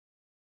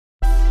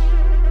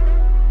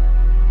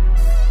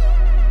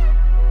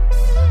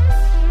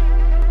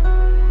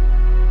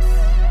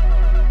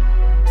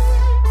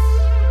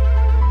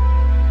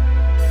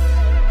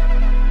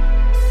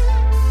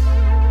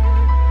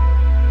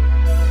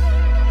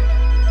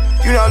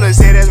know, let's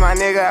say that's my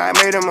nigga. I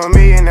made him $1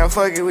 million, now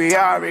fuck it, we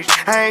all rich.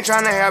 I ain't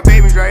tryna have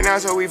babies right now,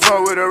 so we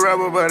fuck with a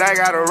rubber, but I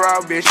got a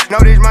raw bitch. Know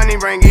this money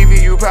bring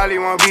Evie, you probably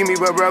won't beat me,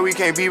 but bro, we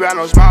can't be by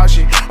no small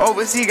shit.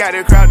 Overseas got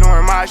the crowd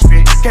doing mosh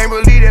pit. Can't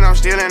believe that I'm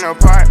still in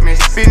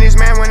apartments.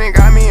 Businessman when it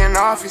got me in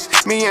office.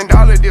 $1 million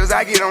deals,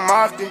 I get them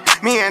often.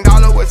 $1 million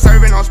was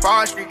serving on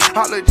Spar Street.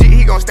 All legit,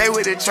 he gon' stay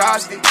with the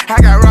chopstick.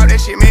 I got raw, that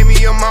shit made me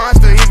a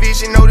monster. He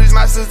bitch, you notice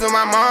my sister,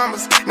 my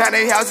mamas. Now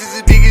they houses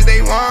as big as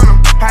they want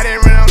them. I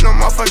didn't run up no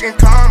motherfucking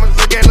commas.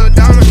 Look at Lil'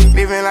 Dominic.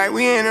 Living like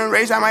we in a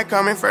race, I might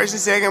come in first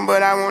and second,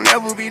 but I won't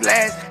ever be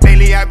last.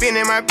 Lately I been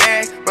in my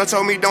bag, but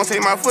told me don't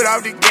take my foot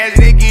off the gas.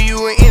 They give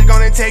you an inch,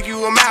 gonna take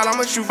you a mile.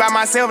 I'ma shoot by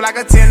myself like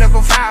a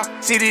technical foul.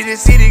 City to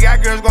city,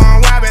 got girls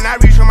going wild, and I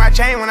reach for my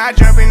chain when I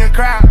jump in the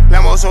crowd.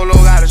 Lambo solo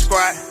got a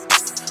squad.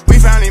 We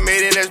finally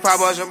made it, let's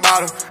pop us a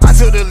bottle. I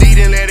took the lead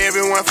and let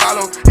everyone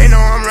follow. They know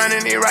I'm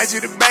running it right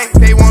to the bank.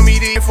 They want me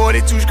to hit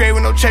 42 straight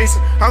with no chaser.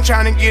 I'm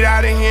trying to get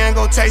out of here and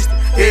go taste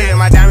it. Yeah,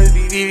 my diamonds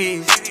be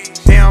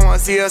VVs. They don't wanna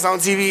see us on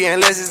TV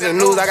unless it's the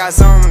news. I got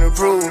something to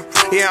prove.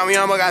 Yeah, I'm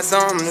young, but got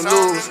something to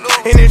lose.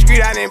 In the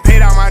street, I done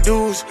paid all my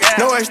dues.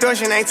 No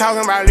extortion, ain't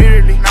talking about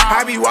literally.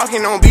 I be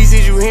walking on beats,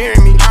 is you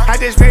hearing me? I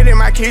just pray that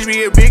my kids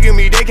be a bigger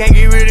me. They can't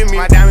get rid of me.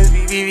 My diamonds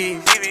be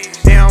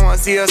VVs. They don't wanna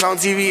see us on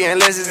TV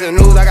unless it's the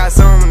news. I got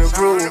something to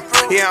prove.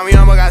 Yeah, I'm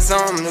young, but got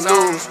something to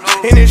lose.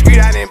 In the street,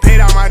 I done paid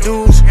all my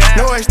dues.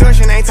 No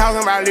extortion, ain't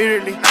talking about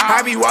literally.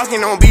 I be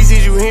walking on beats,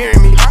 is you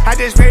hearing me? I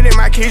just pray that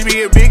my kids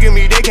be a bigger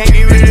me. They can't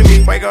get rid of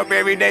me. Wake up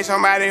every day,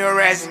 somebody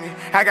harassing me.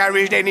 I got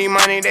rich, they need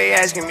money, they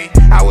asking me.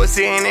 I was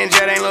sitting in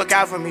jail, they look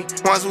out for me.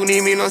 Ones who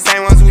need me, no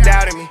same ones who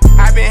doubted me.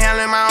 I been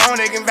handling my own,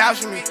 they can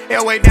vouch for me.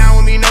 They'll way down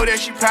with me, know that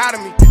she proud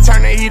of me.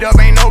 Turn the heat up,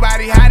 ain't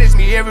nobody hot as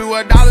me.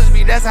 Everywhere dollars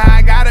be, that's how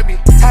I gotta be.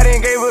 I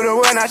done gave her the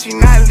word, now she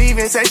not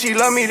leaving. Say she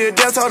love me to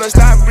death, told her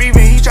stop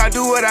breathing. He try to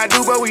do what I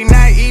do, but we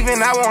not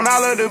even. I want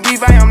all of the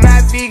beef, I am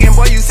not vegan.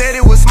 Boy, you said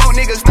it was smoke,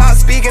 nigga, stop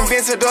speaking.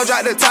 Vince door,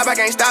 drop the top, I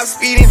can't stop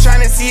speeding.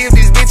 Trying to see if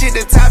this bitch hit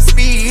the top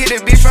speed. Hit the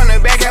bitch from the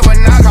back, have a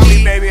knock. Call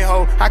me baby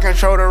ho, I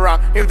control the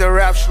rock. If the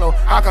rap slow,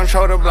 I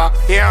control the block.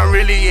 Yeah, I'm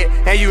really it,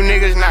 and you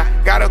niggas not.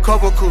 Got a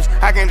couple coups,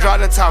 I can draw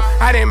the top.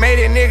 I done made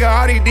it, nigga,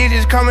 all these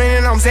digits coming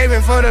in. I'm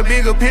saving for the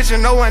bigger picture.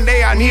 No one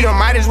day I need them,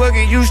 might as well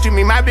get used to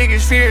me. My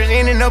biggest fear is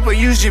ending up where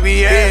used to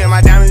be. Yeah,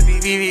 my diamonds be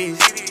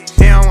VVs.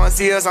 They don't wanna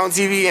see us on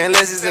TV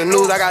unless it's the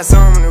news. I got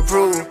something to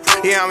prove.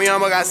 Yeah, I'm young,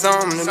 but got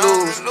something to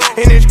lose.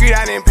 In the street,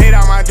 I done paid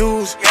all my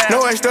dues.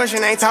 No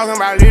extortion, ain't talking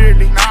about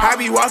literally. I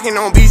be walking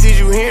on beats, is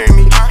you hearing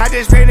me? I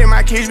just pray that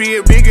my kids be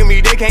a bigger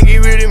me. They can't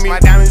get rid of me. My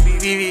diamonds be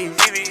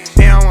VVs.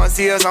 They don't wanna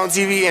see us on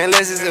TV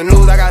unless it's the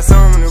news. I got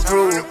something to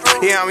prove.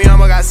 Yeah, I'm young,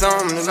 but got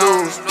something to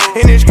lose.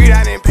 In the street,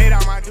 I done paid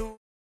all my dues.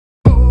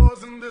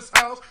 In this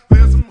house,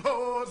 there's some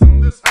hoes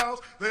in this house.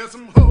 There's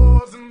some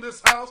hoes in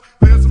this house.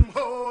 There's some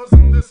hoes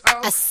in this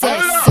house. I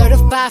said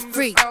certified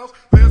freak,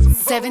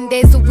 7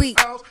 days a week.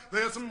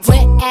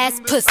 Wet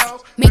ass pussy,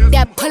 make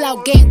that pull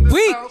out game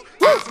weak.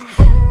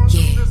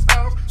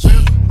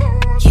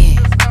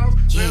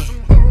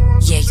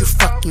 Yeah, you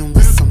fucking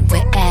with some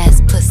wet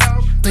ass pussy.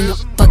 Bring a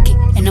bucket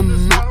and a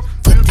mop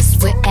for this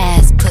wet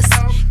ass pussy.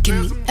 Give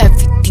me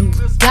everything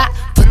you got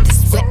for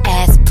this wet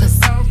ass pussy.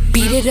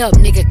 Beat it up,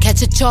 nigga,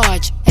 catch a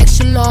charge.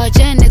 Extra large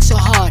and extra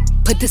hard.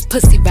 Put this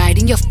pussy right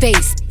in your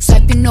face.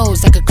 Swipe your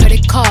nose like a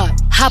credit card.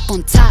 Hop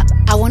on top,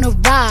 I wanna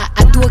ride.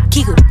 I do a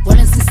giggle, what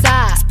is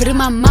inside? Spit in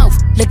my mouth,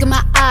 look in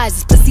my eyes.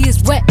 This pussy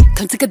is wet,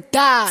 come take a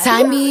dive.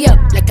 Tie me up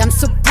like I'm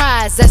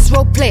surprised, that's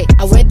roleplay.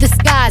 I wear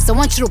disguise, I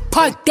want you to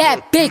park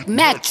that Big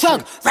Mac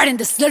truck right in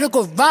this little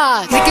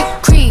garage. Make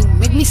it cream,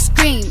 make me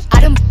scream.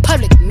 Out in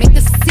public, make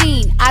a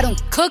scene. I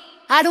don't cook,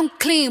 I don't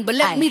clean, but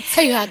let me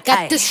tell you, I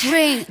got this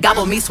ring.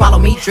 Gobble me, swallow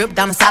me, drip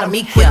down inside of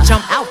me. Quick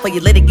jump out for you,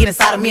 let it get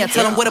inside of me. I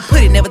tell them where to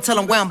put it, never tell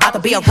them where I'm about to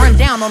be. I run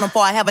down on them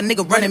before I have a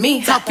nigga running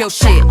me. Talk your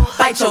shit,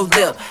 bite your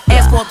lip.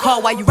 Ask for a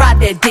call while you ride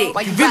that dick.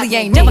 You really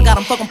ain't never got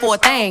him fucking for a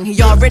thing. He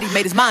already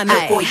made his mind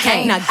up before he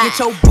came. Now get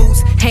your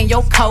boots, hang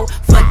your coat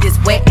for this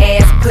wet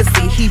ass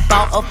pussy. He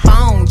bought a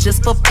phone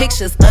just for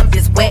pictures of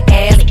this wet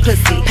ass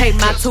pussy. Pay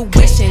my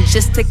tuition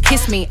just to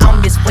kiss me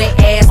on this wet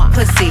ass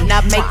pussy.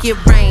 Now make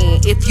it rain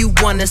if you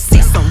wanna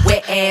see some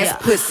wet ass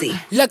pussy.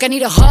 Look, I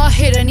need a hard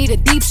hit, I need a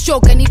deep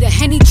stroke, I need a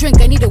Henny drink,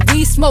 I need a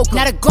weed smoke.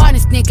 Not a garden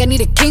snake, I need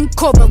a king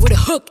cobra with a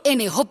hook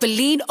in it, hope it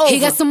lean over. He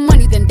got some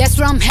money, then that's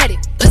where I'm headed.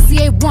 Pussy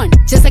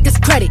A1, just like his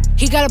credit.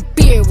 He got a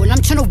beard, well I'm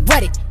tryna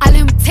wet it. I let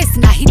him taste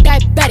it, now he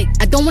diabetic.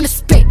 I don't wanna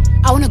spit,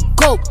 I wanna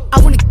go, I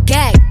wanna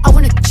gag, I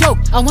wanna choke.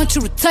 I want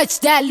you to touch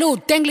that little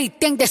dangly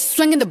thing that's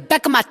swinging the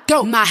back of my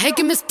throat. My head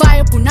can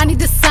misfire, Punani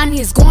the sunny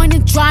is going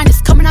and drying,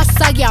 it's coming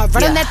outside. Yeah, I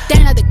run on that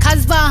thing, now the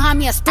cuz behind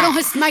me. I spit on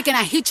his mic and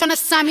I he tryna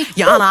sign me.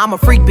 Your Honor, I'm a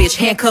freak bitch,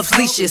 handcuffs,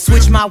 leashes.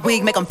 Switch my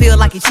wig, make him feel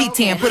like he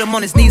cheating. Put him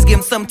on his knees, give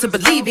him something to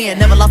believe in.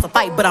 Never lost a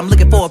fight, but I'm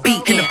looking for a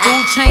beat. In the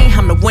food chain,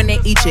 I'm the one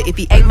that eat you. If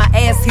he ate my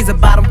ass, he's a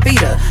bottom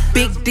feeder.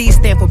 Big D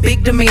stand for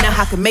big demeanor.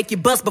 I can make you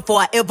bust before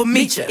I ever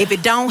meet you. If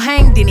it don't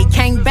hang, then he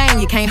can't bang.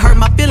 You can't hurt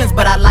my feelings,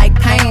 but I like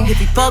pain. If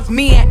he fuck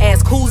me and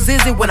ask who's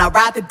is it when I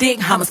ride the dick,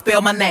 I'ma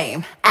spell my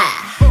name.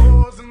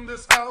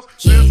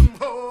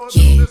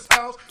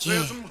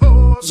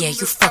 Yeah,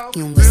 you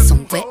fucking with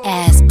some wet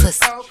ass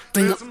pussy.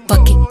 Bring a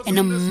bucket and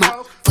a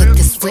mop for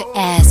this wet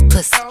ass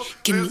pussy.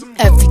 Give me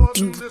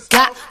everything you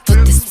got for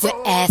this wet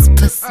ass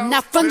pussy.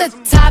 Now from the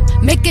top,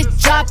 make it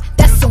drop.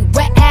 That's some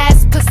wet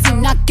ass pussy.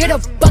 Now get a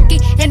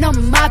bucket and a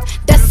mop.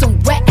 That's some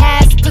wet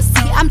ass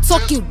pussy. I'm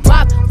talking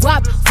wop,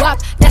 wop, wop.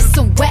 That's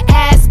some wet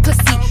ass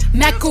pussy.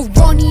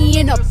 Macaroni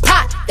in a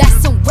pot.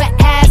 That's some wet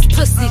ass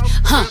pussy,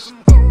 huh? There's some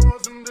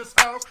whores in this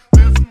house.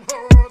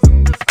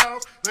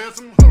 There's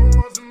some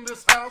whores in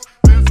this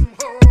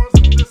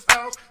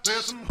house.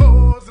 There's some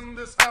whores in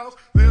this house.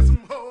 There's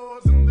some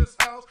whores in this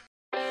house.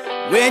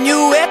 When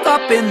you wake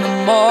up in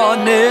the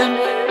morning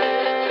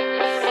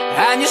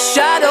and you're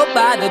shadowed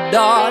by the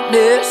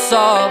darkness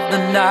of the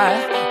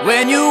night.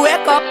 When you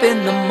wake up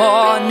in the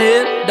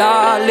morning,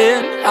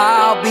 darling,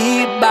 I'll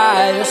be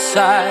by your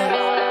side.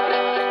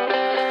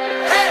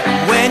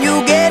 When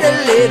you get a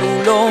little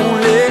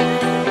lonely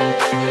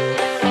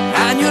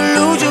and you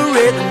lose your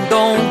rhythm,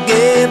 don't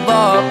give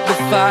up the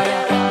fight.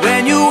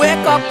 When you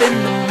wake up in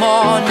the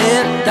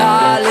morning,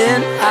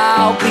 darling,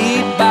 I'll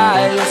be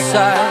by your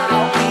side.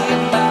 I'll be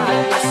by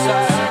your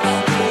side.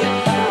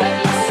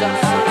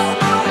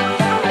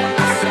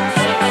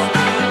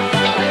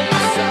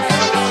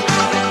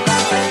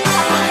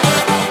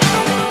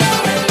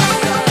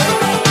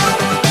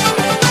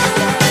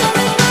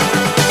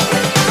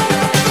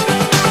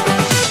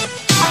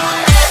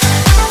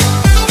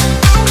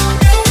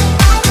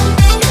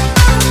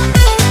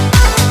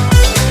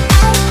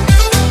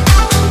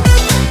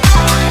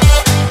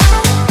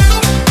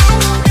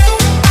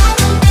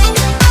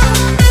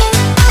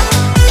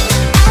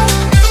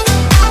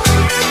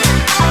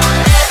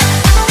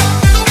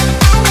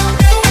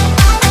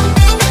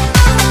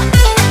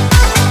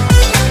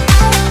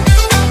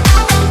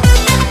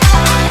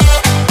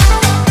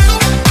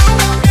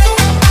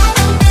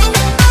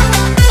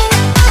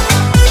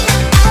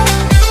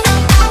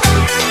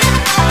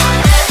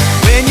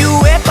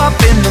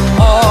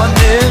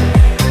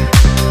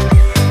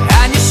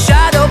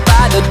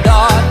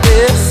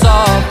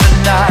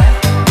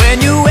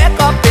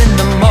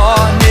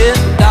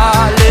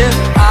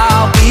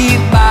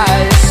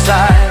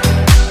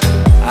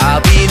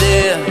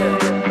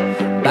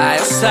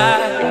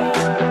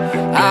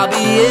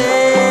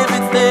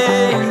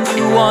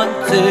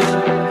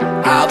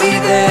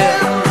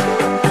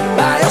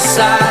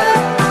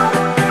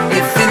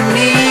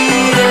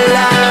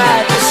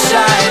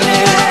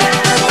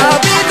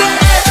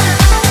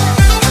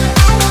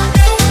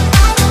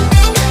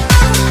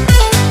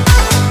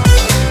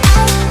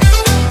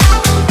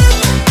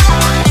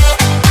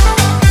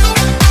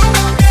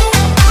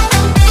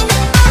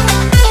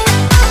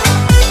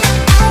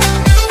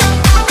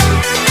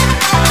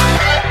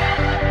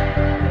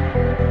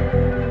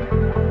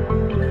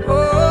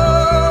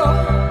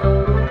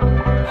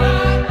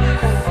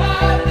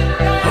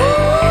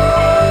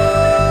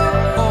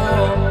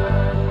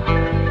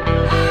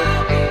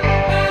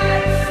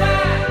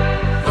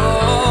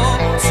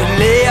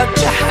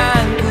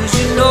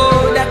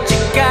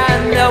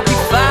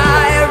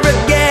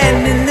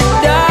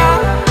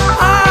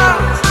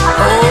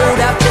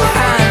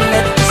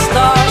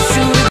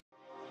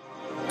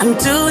 I'm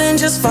doing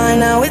just fine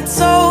now, it's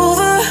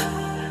over.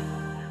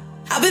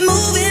 I've been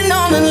moving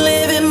on and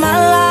living my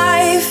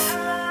life,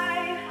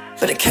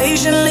 but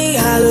occasionally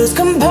I lose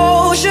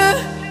composure,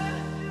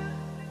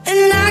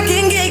 and I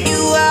can get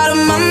you out of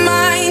my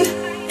mind.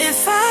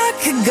 If I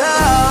could go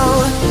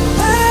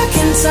back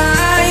in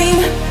time,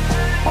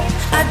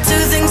 I'd do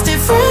things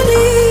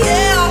differently,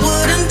 yeah, I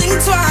wouldn't think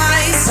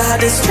twice. I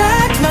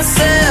distract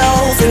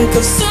myself, think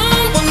of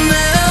someone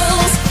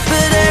else,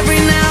 but every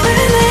now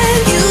and then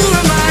you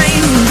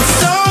remind me.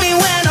 It's only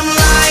when I'm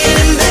lying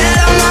in bed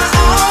on my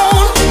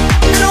own,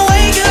 and I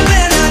wake up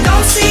and I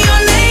don't see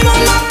your name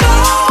on my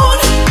phone.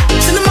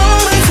 To the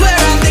moments where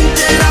I think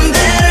that I'm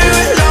better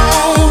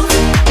alone.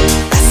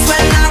 That's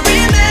when I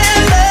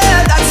remember,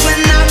 that's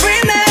when I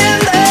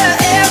remember.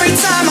 Every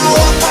time I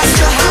walk past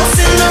your house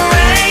in the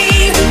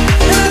rain,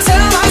 and I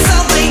tell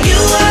myself that you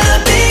are the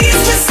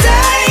biggest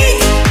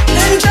mistake.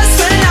 And just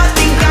when I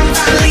think I'm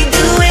finally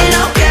doing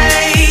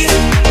okay,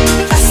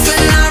 that's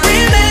when I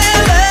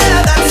remember,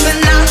 that's when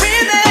I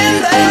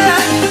remember.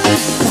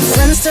 My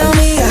friends tell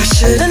me I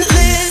shouldn't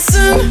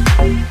listen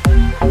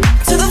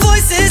to the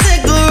voices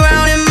that go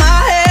round in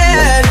my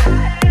head,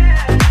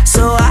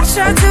 so I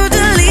try to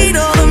delete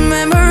all the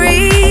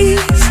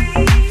memories,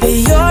 but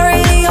you're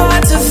really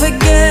hard to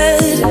forget.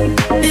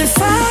 If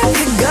I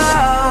could go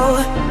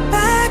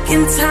back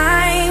in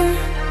time,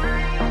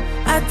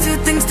 I'd do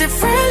things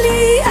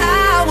differently,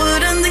 I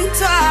wouldn't think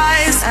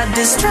twice. I'd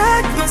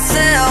distract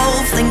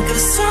myself, think of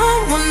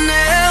someone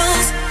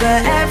else,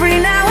 but every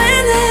now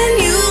and then